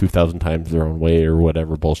 2,000 times their own weight or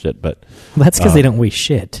whatever bullshit. But that's because they don't weigh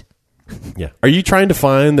shit. Yeah. Are you trying to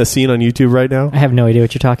find the scene on YouTube right now? I have no idea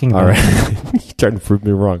what you're talking about. All right. You're trying to prove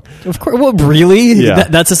me wrong. Of course. Well, really? Yeah.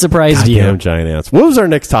 That's a surprise to you. Damn giant ants. What was our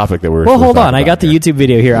next topic that we were? Well, hold on. I got the YouTube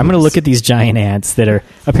video here. I'm going to look at these giant ants that are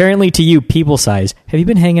apparently to you people sized. Have you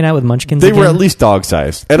been hanging out with munchkins? They were at least dog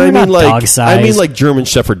sized, and I mean dog sized. I mean German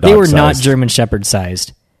Shepherd dog. They were not German Shepherd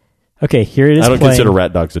sized. Okay, here it is. I don't consider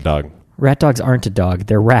rat dogs a dog. Rat dogs aren't a dog.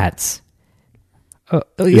 They're rats.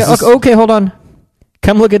 Yeah. Okay, hold on.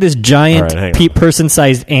 Come look at this giant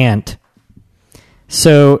person-sized ant.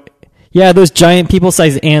 So, yeah, those giant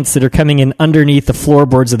people-sized ants that are coming in underneath the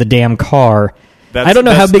floorboards of the damn car. I don't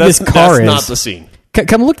know how big this car is. That's not the scene.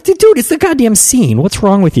 Come look, dude. It's the goddamn scene. What's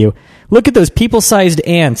wrong with you? Look at those people-sized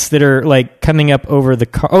ants that are coming up over the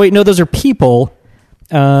car. Oh wait, no, those are people.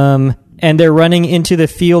 And they're running into the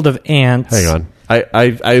field of ants. Hang on.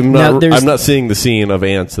 I'm not seeing the scene of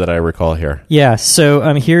ants that I recall here. Yeah.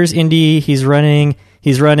 So here's Indy. He's running.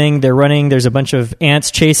 They're running. There's a bunch of ants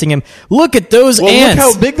chasing him. Look at those ants.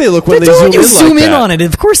 Look how big they look when they zoom in on it.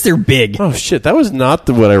 Of course they're big. Oh shit, that was not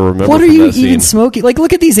what I remember. What are from you that scene. even smoking?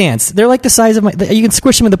 Look at these ants. They're the size of you can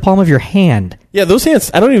squish them in the palm of your hand. Yeah, those ants.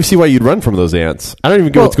 I don't even see why you'd run from those ants. I don't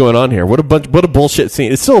even get what's going on here. What a bullshit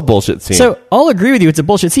scene. It's still a bullshit scene. So I'll agree with you. It's a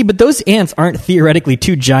bullshit scene, but those ants aren't theoretically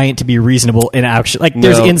too giant to be reasonable in action.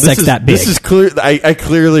 There's insects that big. This is clear. I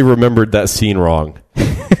clearly remembered that scene wrong.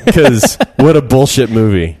 Because what a bullshit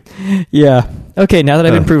movie. Yeah. Okay, now that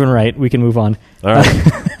I've been proven right, we can move on. All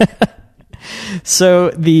right. So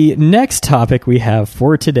the next topic we have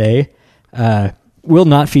for today will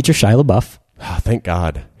not feature Shia LaBeouf. Oh, thank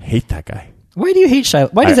God. Hate that guy. Why do you hate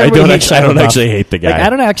Shia? Why does everybody hate Shia LaBeouf? I don't actually hate the guy. I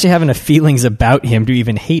don't actually have enough feelings about him to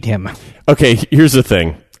even hate him. Okay, here's the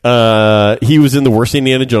thing. He was in the worst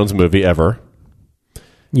Indiana Jones movie ever.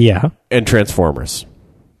 Yeah. And Transformers.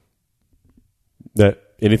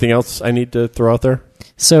 Anything else I need to throw out there?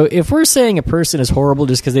 So if we're saying a person is horrible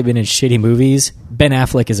just because they've been in shitty movies, Ben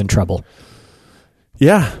Affleck is in trouble.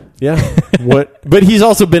 Yeah. But he's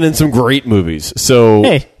also been in some great movies. So,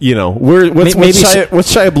 what's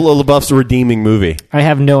Shia LaBeouf's redeeming movie? I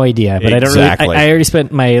have no idea, but exactly. I already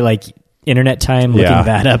spent my internet time looking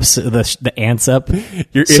that up, so the ants up.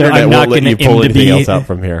 Your so internet I'm not won't let you pull anything else out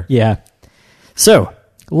from here. Yeah. So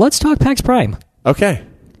let's talk PAX Prime. Okay.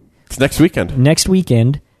 It's next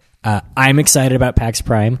weekend. I'm excited about PAX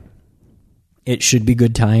Prime. It should be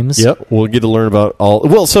good times. Yep, we'll get to learn about all.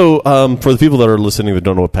 Well, so for the people that are listening that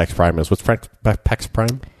don't know what PAX Prime is, what's PAX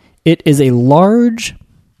Prime? It is a large,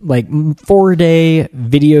 like 4-day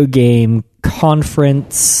video game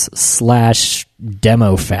conference /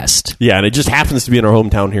 demo fest. Yeah, and it just happens to be in our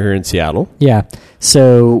hometown here in Seattle. Yeah.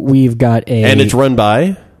 So we've got And it's run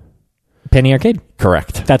by? Penny Arcade.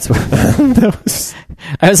 Correct. That's what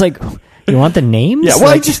I was like, you want the names? Yeah,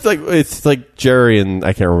 well, it's like Jerry and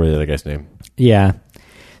I can't remember the other guy's name. Yeah.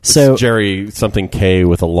 So It's Jerry something K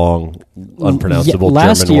with a long, unpronounceable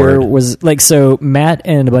last German year word. was like, so Matt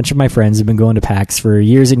and a bunch of my friends have been going to PAX for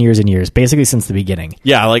years and years and years, basically since the beginning.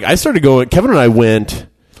 Yeah, like I started going, Kevin and I went,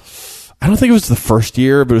 I don't think it was the first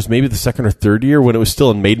year, but it was maybe the second or third year when it was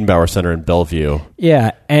still in Maidenbauer Center in Bellevue.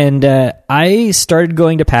 Yeah, and I started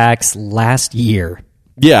going to PAX last year.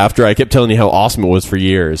 Yeah, after I kept telling you how awesome it was for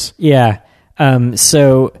years. Yeah.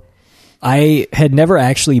 So I had never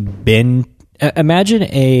actually been. Imagine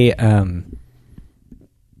a.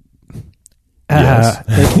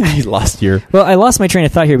 Yes. Last year. Well, I lost my train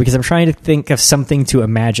of thought here because I'm trying to think of something to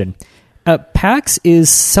imagine. PAX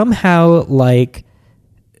is somehow like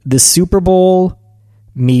the Super Bowl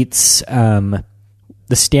meets the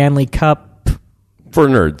Stanley Cup For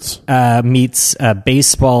nerds. meets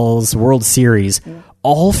baseball's World Series.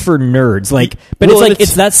 All for nerds, like, but Well, it's like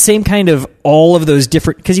it's that same kind of all of those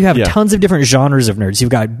different, because you have Yeah. tons of different genres of nerds. You've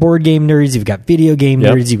got board game nerds, you've got video game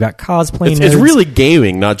Yep. nerds, you've got cosplay nerds. It's really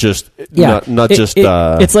gaming, not just not just.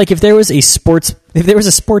 It's like if there was a sports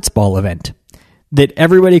ball event that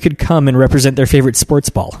everybody could come and represent their favorite sports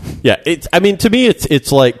ball. Yeah, I mean, to me,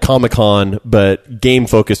 it's like Comic-Con, but game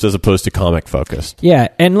focused as opposed to comic focused. Yeah,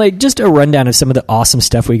 and like just a rundown of some of the awesome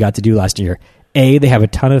stuff we got to do last year. They have a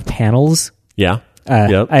ton of panels. Yeah.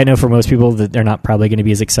 Yep. I know for most people that they're not probably going to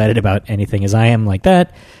be as excited about anything as I am like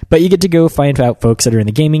that, but you get to go find out folks that are in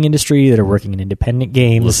the gaming industry, that are working in independent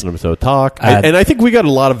games. Listen to them talk. And I think we got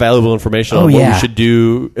a lot of valuable information on what we should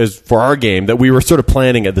do as for our game that we were sort of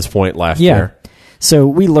planning at this point last year. So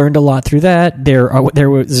we learned a lot through that. There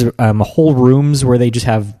was whole rooms where they just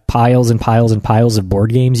have piles and piles and piles of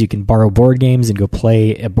board games. You can borrow board games and go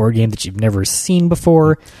play a board game that you've never seen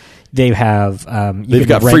before. They have They've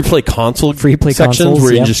got free play sections consoles,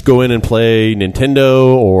 where you can just go in and play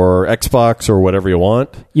Nintendo or Xbox or whatever you want.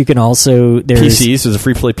 You can also PCs. There's a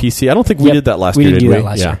free play PC. I don't think we did that last year. We didn't do that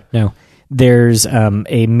last year. No. There's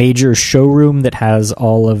a major showroom that has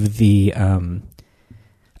all of the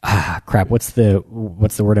What's the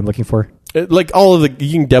word I'm looking for? Like all of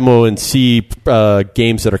you can demo and see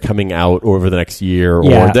games that are coming out over the next year or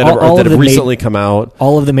that have recently come out.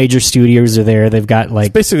 All of the major studios are there. They've got like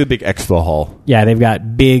it's basically a big expo hall. Yeah, they've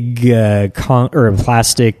got big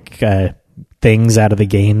plastic things out of the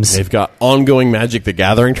games. They've got ongoing Magic the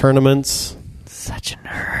Gathering tournaments. Such a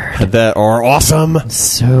nerd. That are awesome. I'm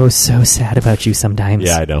so sad about you sometimes.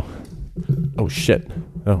 Yeah, I know. Oh shit.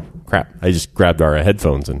 Oh crap. I just grabbed our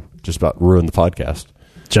headphones and just about ruined the podcast.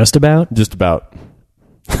 Just about? Just about.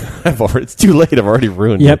 It's too late. I've already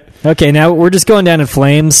ruined it. Okay, now we're just going down in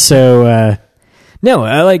flames. So, no,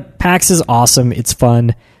 I like PAX is awesome. It's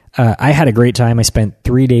fun. I had a great time. I spent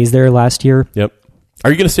 3 days there last year. Yep.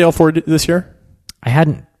 Are you going to stay all 4 this year? I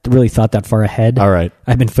hadn't really thought that far ahead. All right.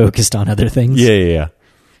 I've been focused on other things. Yeah.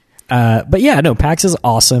 But yeah, no, PAX is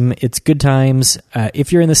awesome. It's good times.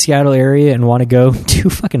 If you're in the Seattle area and want to go, too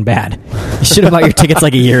fucking bad. You should have bought your tickets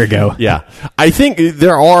like a year ago. Yeah. I think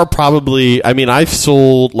there are probably, I mean, I've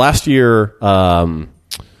sold last year,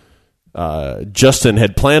 Justin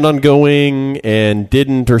had planned on going and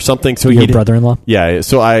didn't or something. So your brother-in-law? Yeah.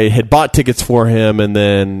 So I had bought tickets for him and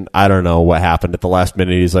then I don't know what happened at the last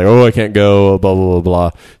minute. He's like, oh, I can't go, blah, blah, blah,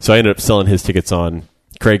 blah. So I ended up selling his tickets on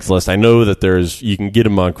Craigslist. I know that you can get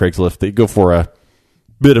them on Craigslist. They go for a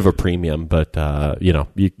bit of a premium, but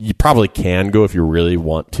you probably can go if you really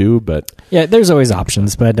want to. But yeah, there's always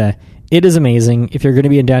options. But it is amazing. If you're going to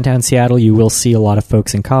be in downtown Seattle, you will see a lot of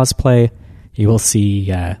folks in cosplay. You will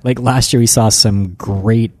see, like last year, we saw some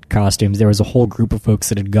great costumes. There was a whole group of folks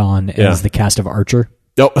that had gone as the cast of Archer.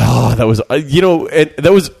 Oh, that was and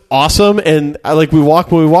that was awesome. And when we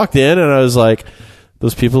walked in, and I was like,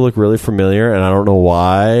 those people look really familiar, and I don't know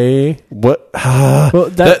why. What? Well,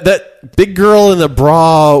 that big girl in the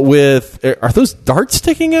bra with are those darts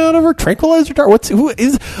sticking out of her? Tranquilizer dart? Who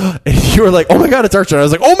is? And you were like, "Oh my god, it's Archer!" And I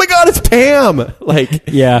was like, "Oh my god, it's Pam!"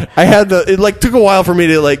 Yeah, I had it took a while for me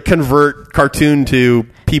to convert cartoon to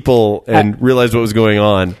people and realize what was going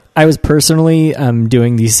on. I was personally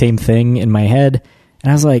doing the same thing in my head,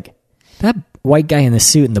 and I was like, that white guy in the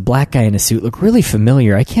suit and the black guy in the suit look really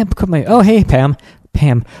familiar. I can't put my hey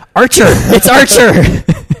Pam, Archer! It's Archer!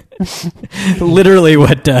 Literally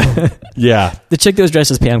what Yeah. the chick that was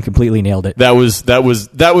dressed as Pam completely nailed it. That was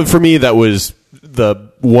for me, that was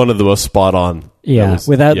the one of the most spot on. Yeah.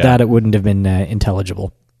 Without that, it wouldn't have been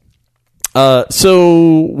intelligible.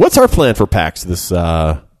 So what's our plan for PAX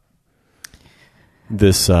coming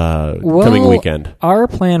weekend? Our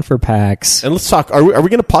plan for PAX. And let's talk. Are we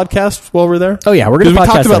going to podcast while we're there? Oh yeah, we're going to podcast.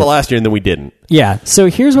 We talked about it last year and then we didn't. Yeah. So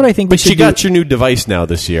here's what I think. But you got your new device now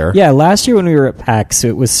this year. Yeah. Last year when we were at PAX,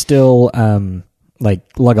 it was still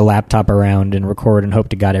like lug a laptop around and record and hope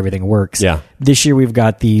to God everything works. Yeah. This year we've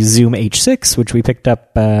got the Zoom H6, which we picked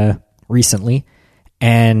up recently,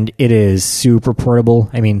 and it is super portable.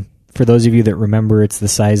 I mean, for those of you that remember, it's the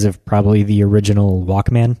size of probably the original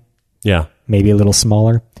Walkman. Yeah. Maybe a little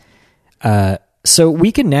smaller. So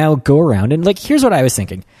we can now go around and, like, here's what I was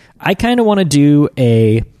thinking. I kind of want to do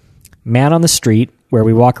a man on the street where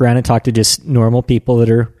we walk around and talk to just normal people that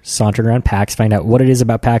are sauntering around PAX, find out what it is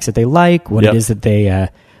about PAX that they like, what it is that they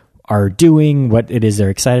are doing, what it is they're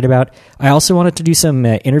excited about. I also wanted to do some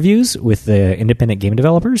interviews with the independent game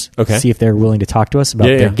developers. Okay. See if they're willing to talk to us about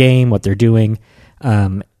their game, what they're doing.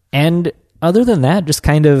 And other than that, just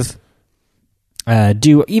kind of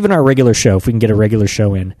do even our regular show, if we can get a regular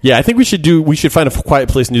show in. Yeah, I think we should find a quiet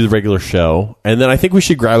place and do the regular show. And then I think we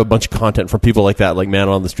should grab a bunch of content from people like that, like man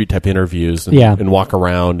on the street type interviews and walk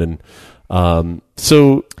around. And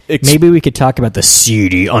maybe we could talk about the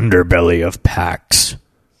seedy underbelly of PAX.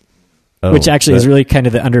 Which actually is really kind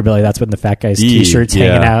of the underbelly. That's when the fat guy's t-shirts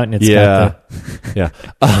hanging out, and it's got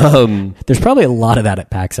the... There's probably a lot of that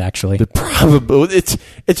at PAX, actually.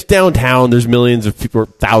 It's downtown. There's millions of people,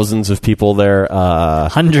 thousands of people there.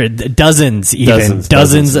 Dozens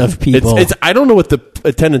of people. I don't know what the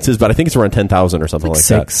attendance is, but I think it's around 10,000 or something like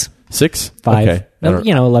that. 6? 5. Okay.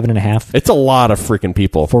 11 and a half. It's a lot of freaking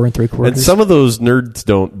people. 4 3/4. And some of those nerds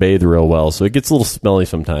don't bathe real well, so it gets a little smelly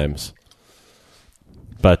sometimes.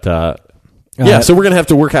 But... so we're gonna have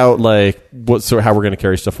to work out like how we're gonna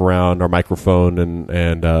carry stuff around, our microphone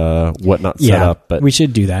and whatnot set up. But we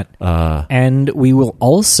should do that. And we will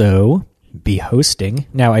also be hosting.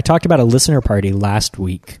 Now, I talked about a listener party last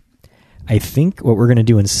week. I think what we're gonna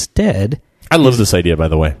do instead. I love this idea, by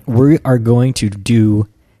the way. We are going to do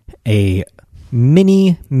a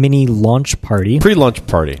mini launch party, pre-launch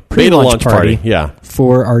party, beta launch party,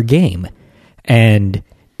 for our game. And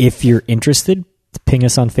if you're interested, ping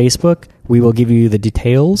us on Facebook. We will give you the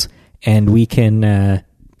details, and we can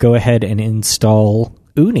go ahead and install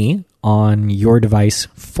Uni on your device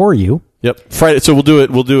for you. Yep, Friday. So we'll do it.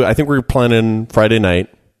 I think we're planning Friday night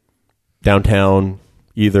downtown,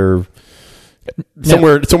 either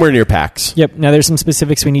somewhere near PAX. Yep. Now there's some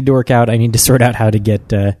specifics we need to work out. I need to sort out how to get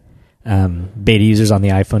beta users on the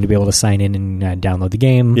iPhone to be able to sign in and download the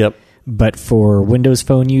game. Yep. But for Windows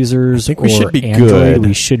Phone users I think we should be Android, good.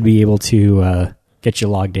 we should be able to get you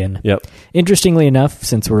logged in. Yep. Interestingly enough,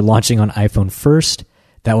 since we're launching on iPhone first,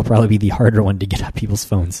 that will probably be the harder one to get on people's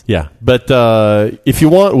phones. Yeah, but if you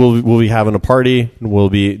want, we'll be having a party.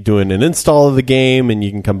 We'll be doing an install of the game, and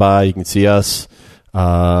you can come by. You can see us.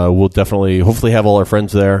 We'll hopefully have all our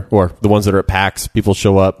friends there, or the ones that are at PAX. People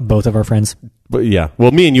show up. Both of our friends. But yeah,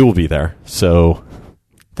 well, me and you will be there. So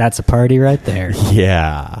that's a party right there.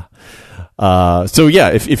 Yeah.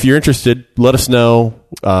 If you're interested, let us know.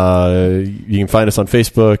 You can find us on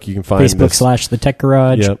Facebook. You can find Facebook / The Tech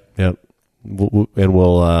Garage. Yep. We'll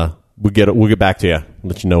get back to you.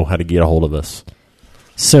 Let you know how to get a hold of us.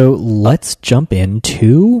 So let's jump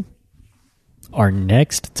into our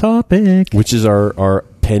next topic, which is our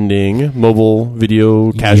pending mobile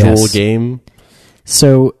video casual game.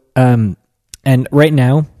 So, and right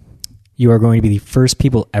now, you are going to be the first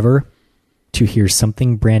people ever to hear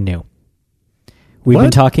something brand new. We've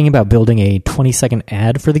been talking about building a 20-second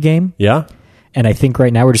ad for the game. Yeah. And I think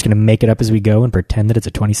right now we're just going to make it up as we go and pretend that it's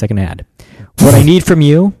a 20-second ad. What I need from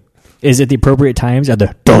you is at the appropriate times at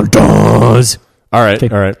the dun-duns. All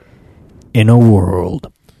right. In a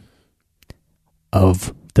world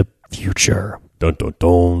of the future. Dun, dun,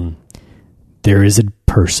 dun. There is a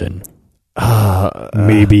person.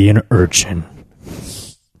 Maybe an urchin.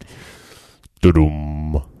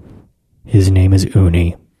 Dum. His name is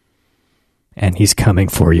Uni. And he's coming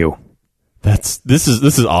for you. This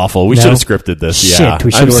is awful. We should have scripted this. Shit, yeah,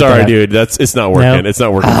 I'm sorry, dude. It's not working. No. It's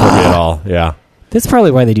not working for me at all. Yeah, that's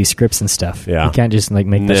probably why they do scripts and stuff. Yeah, you can't just make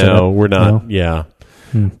that shit up. No, we're not. No? Yeah.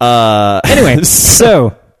 Anyway,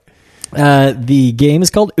 so the game is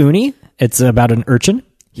called Uni. It's about an urchin.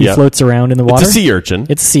 He floats around in the water. It's a sea urchin.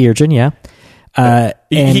 It's a sea urchin. Yeah.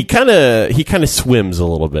 He kind of swims a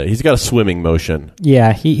little bit. He's got a swimming motion.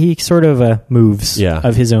 Yeah, he sort of moves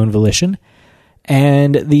of his own volition.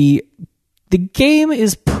 And the The game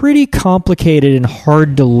is pretty complicated and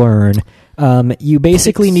hard to learn. You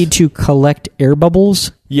basically need to collect air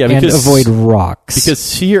bubbles and avoid rocks. Because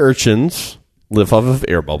sea urchins live off of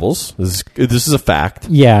air bubbles. This is a fact.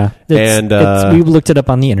 Yeah. We looked it up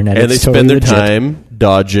on the internet. And they spend their time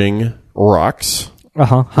dodging rocks.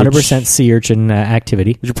 100% sea urchin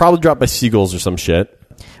activity. Which are probably dropped by seagulls or some shit.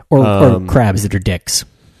 Or crabs that are dicks.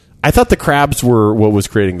 I thought the crabs were what was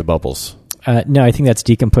creating the bubbles. No, I think that's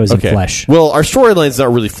decomposing flesh. Well, our storyline's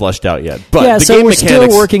not really fleshed out yet. But yeah, the so game we're mechanics,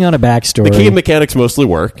 still working on a backstory. The game mechanics mostly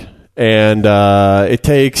work. And it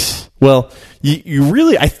takes... Well, you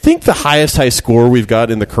really... I think the highest high score we've got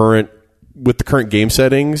with the current game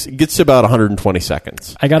settings, it gets to about 120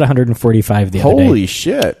 seconds. I got 145 the other day. Holy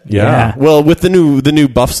shit. Yeah. Well, with the new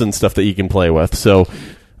buffs and stuff that you can play with. So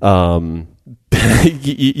you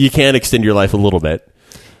can extend your life a little bit.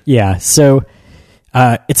 Yeah, so...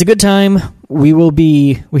 it's a good time. We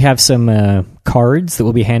have some cards that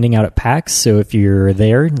we'll be handing out at PAX. So if you're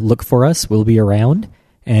there, look for us. We'll be around,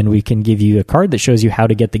 and we can give you a card that shows you how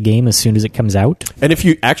to get the game as soon as it comes out. And if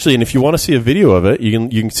you want to see a video of it, you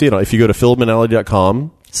can see it if you go to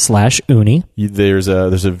philipmanelli.com/uni. There's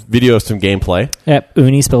a video of some gameplay. Yep,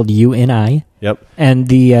 uni spelled UNI. Yep. And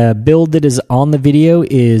the build that is on the video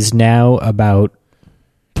is now about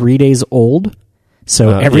 3 days old.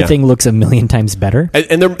 So everything looks a million times better.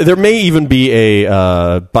 And there may even be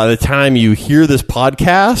by the time you hear this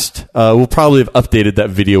podcast, we'll probably have updated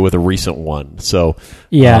that video with a recent one. So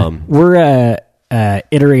we're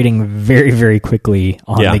iterating very, very quickly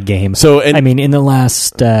on the game. So in the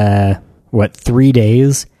last 3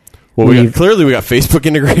 days. Well, we got Facebook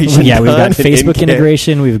integration. Yeah, we've got Facebook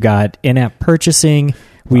integration. We've got in-app purchasing.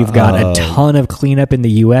 We've got a ton of cleanup in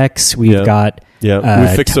the UX. We've got... Yeah, we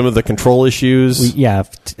fixed some of the control issues. A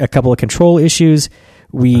couple of control issues.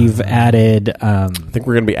 We've added... I think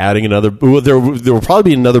we're going to be adding another... Well, there will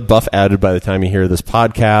probably be another buff added by the time you hear this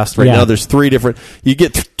podcast. Right now, there's 3 different... You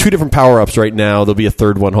get 2 different power-ups right now. There'll be a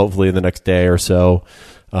third one, hopefully, in the next day or so.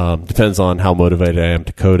 Depends on how motivated I am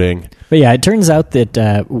to coding. But yeah, it turns out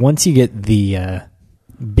that once you get the...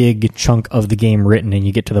 big chunk of the game written and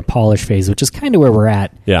you get to the polish phase, which is kind of where we're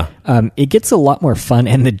at. Yeah. It gets a lot more fun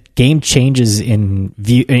and the game changes in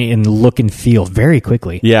look and feel very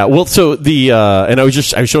quickly. Yeah. Well, so and I was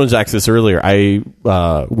showing Zach this earlier. I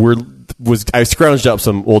scrounged up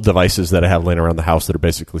some old devices that I have laying around the house that are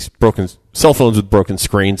basically broken cell phones with broken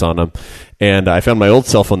screens on them. And I found my old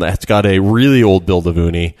cell phone that's got a really old build of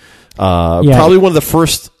Uni. Probably one of the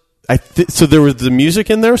first. So there was the music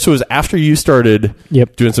in there, so it was after you started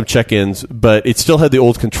doing some check-ins, but it still had the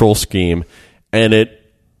old control scheme, and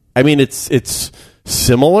it's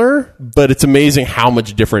similar, but it's amazing how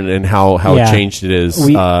much different and how changed it is.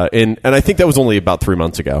 And I think that was only about 3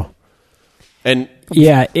 months ago. And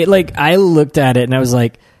I looked at it and I was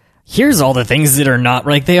like, here's all the things that are not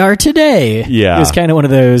like they are today. Yeah. It was kind of one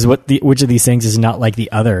of those, which of these things is not like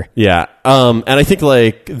the other? Yeah. And I think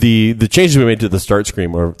like the changes we made to the start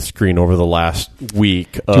screen over the last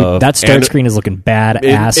week. That start screen is looking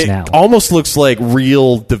badass now. It almost looks like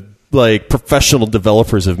real professional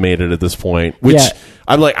developers have made it at this point, which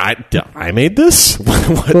I'm like, I made this?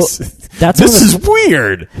 This is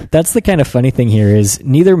weird. That's the kind of funny thing here is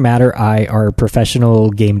neither Matt or I are professional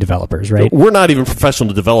game developers, right? We're not even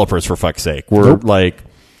professional developers, for fuck's sake. We're we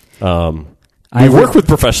work with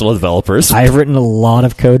professional developers. I've written a lot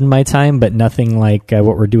of code in my time, but nothing like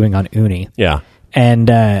what we're doing on Uni. Yeah. And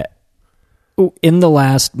in the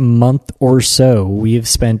last month or so, we've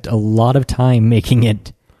spent a lot of time making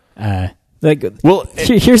it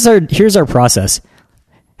here's our process.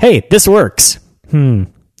 Hey, this works.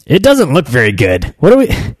 It doesn't look very good.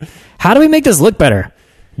 How do we make this look better?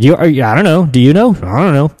 I don't know. Do you know? I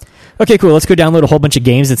don't know. Okay, cool. Let's go download a whole bunch of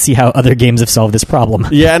games and see how other games have solved this problem.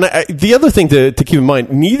 Yeah, and the other thing to keep in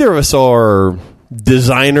mind, neither of us are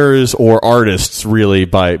designers or artists really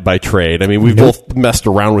by trade. I mean, we've both messed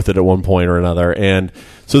around with it at one point or another, and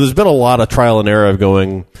so there's been a lot of trial and error of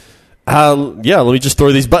going, let me just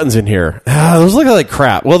throw these buttons in here. Those look like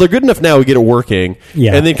crap. Well, they're good enough now. We get it working,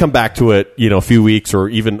 and then come back to it, a few weeks or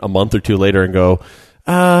even a month or two later, and go,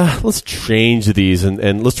 let's change these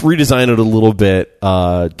and let's redesign it a little bit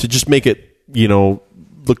to just make it,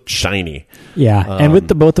 look shiny. Yeah, and with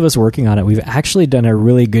the both of us working on it, we've actually done a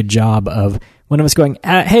really good job of one of us going,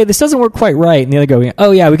 hey, this doesn't work quite right, and the other going,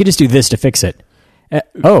 oh yeah, we could just do this to fix it.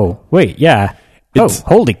 Holy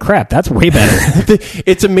crap, that's way better.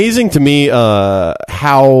 It's amazing to me how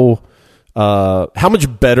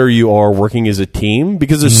much better you are working as a team,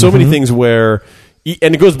 because there's so many things where,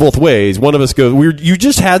 and it goes both ways. One of us goes, you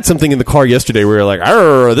just had something in the car yesterday where you're like,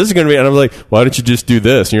 this is going to be, and I'm like, why don't you just do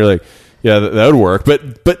this? And you're like, Yeah, that would work. But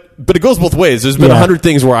it goes both ways. There's been 100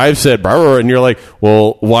 things where I've said, and you're like,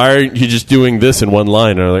 well, why aren't you just doing this in one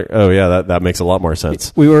line? And I'm like, oh, yeah, that makes a lot more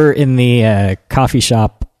sense. We were in the coffee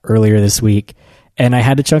shop earlier this week, and I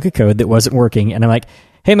had a chunk of code that wasn't working. And I'm like,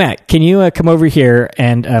 hey, Matt, can you come over here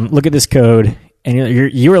and look at this code?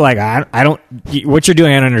 And you were like, I don't, what you're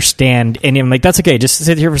doing, I don't understand. And I'm like, that's okay. Just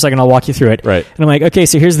sit here for a second. I'll walk you through it. Right. And I'm like, okay,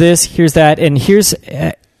 so here's this, here's that, and here's,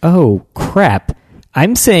 oh, crap.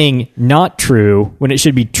 I'm saying not true when it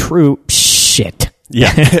should be true. Shit.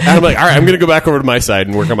 Yeah. And I'm like, all right, I'm going to go back over to my side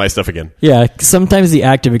and work on my stuff again. Yeah. Sometimes the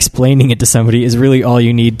act of explaining it to somebody is really all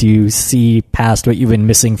you need to see past what you've been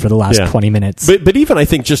missing for the last 20 minutes. But even I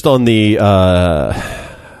think just on the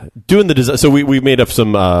doing the design. So we made up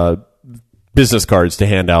some business cards to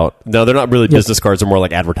hand out. No, they're not really business cards. They're more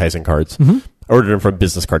like advertising cards. Mm-hmm. I ordered them from a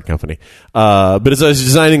business card company. But as I was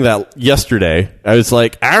designing that yesterday, I was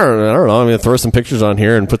like, I don't know. I'm going to throw some pictures on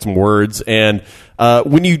here and put some words. And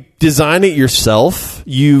when you design it yourself,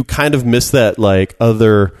 you kind of miss that like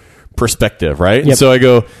other perspective, right? Yep. And so I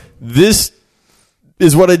go, this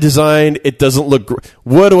is what I designed. It doesn't look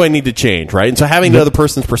what do I need to change, right? And so having the other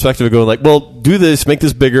person's perspective of going like, well, do this, make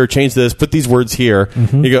this bigger, change this, put these words here.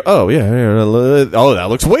 Mm-hmm. You go, oh, that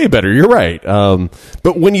looks way better. You're right.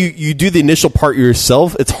 But when you do the initial part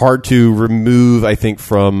yourself, it's hard to remove, I think,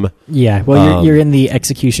 from... Yeah, well, you're in the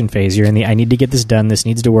execution phase. You're in the, I need to get this done. This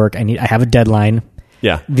needs to work. I have a deadline.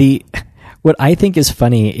 Yeah. What I think is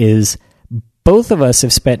funny is both of us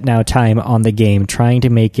have spent now time on the game trying to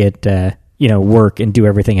make it... work and do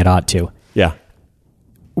everything it ought to. Yeah.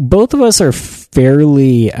 Both of us are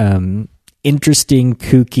fairly interesting,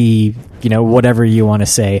 kooky, whatever you want to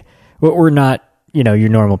say. We're not, your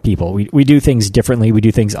normal people. We do things differently. We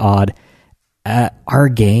do things odd. Our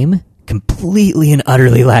game completely and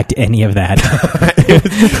utterly lacked any of that.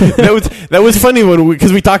 that was funny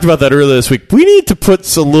because we talked about that earlier this week. We need to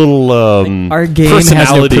put a little our game has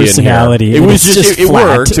no personality. It was just it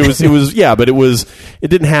worked. It was but it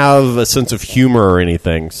didn't have a sense of humor or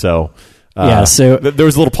anything. So so there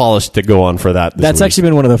was a little polish to go on for that. That's actually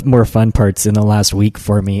been one of the more fun parts in the last week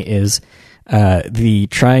for me is the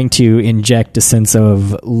trying to inject a sense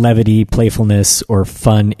of levity, playfulness, or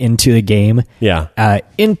fun into the game. Yeah.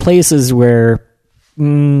 In places where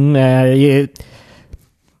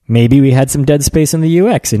maybe we had some dead space in the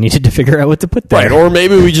UX and needed to figure out what to put there. Right, or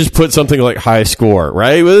maybe we just put something like high score,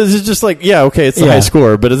 right? Well, this is just like, it's the high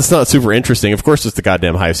score, but it's not super interesting. Of course it's the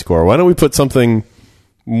goddamn high score. Why don't we put something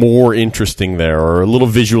more interesting there or a little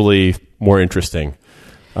visually more interesting?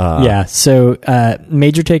 So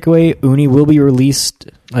major takeaway, Uni will be released,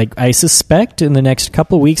 I suspect in the next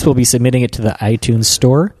couple of weeks we'll be submitting it to the iTunes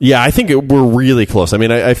store. Yeah, I think we're really close. I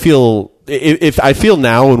mean, I feel... If I feel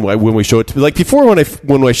now when we show it to before when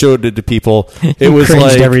I showed it to people, it was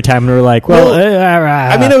like every time we were like,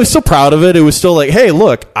 I mean, I was so proud of it. It was still like, hey,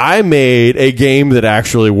 look, I made a game that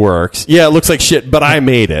actually works. Yeah, it looks like shit, but I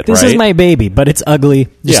made it. This is my baby, but it's ugly.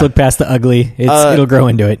 Just look past the ugly. It'll grow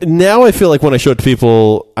into it. Now I feel like when I show it to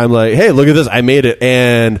people, I'm like, hey, look at this, I made it,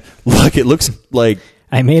 and look, it looks like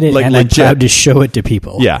I made it, and legit. I'm proud to show it to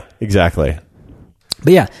people. Yeah, exactly.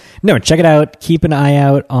 But check it out. Keep an eye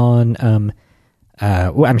out on,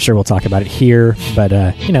 I'm sure we'll talk about it here, but,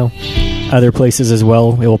 other places as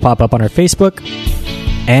well. It will pop up on our Facebook.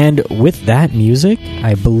 And with that music,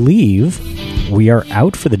 I believe we are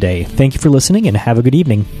out for the day. Thank you for listening and have a good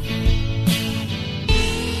evening.